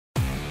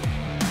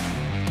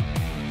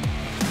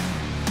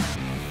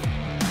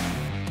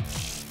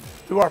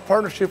Through our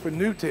partnership with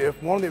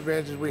NUITF, one of the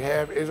advantages we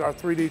have is our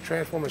 3D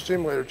transformer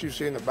simulator that you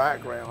see in the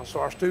background. So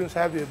our students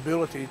have the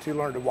ability to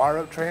learn to wire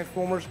up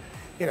transformers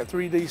in a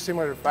 3D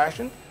simulator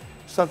fashion.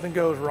 Something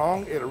goes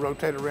wrong, it'll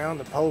rotate around,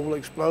 the pole will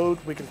explode,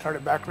 we can turn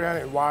it back around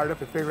and wire it up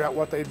and figure out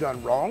what they've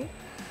done wrong.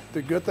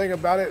 The good thing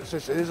about it,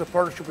 since it is a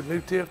partnership with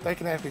NUITF, they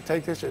can actually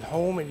take this at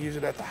home and use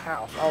it at the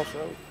house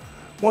also.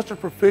 Once they're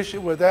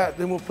proficient with that,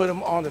 then we'll put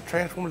them on the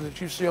transformers that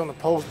you see on the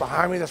poles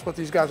behind me. That's what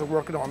these guys are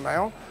working on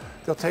now.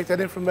 They'll take that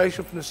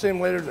information from the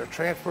simulator, they'll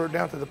transfer it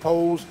down to the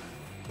poles,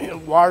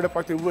 wire it up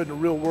like they would in the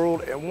real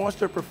world. And once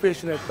they're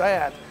proficient at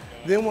that,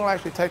 then we'll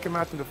actually take them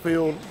out to the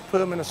field, put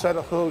them in a set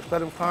of hooks, let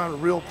them climb the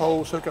real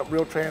poles, hook up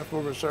real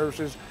transformer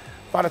services.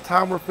 By the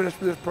time we're finished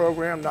with this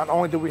program, not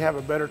only do we have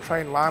a better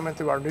trained lineman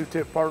through our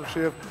NUITF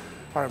partnership,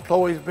 our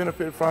employees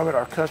benefit from it,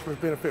 our customers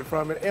benefit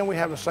from it, and we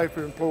have a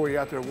safer employee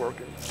out there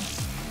working.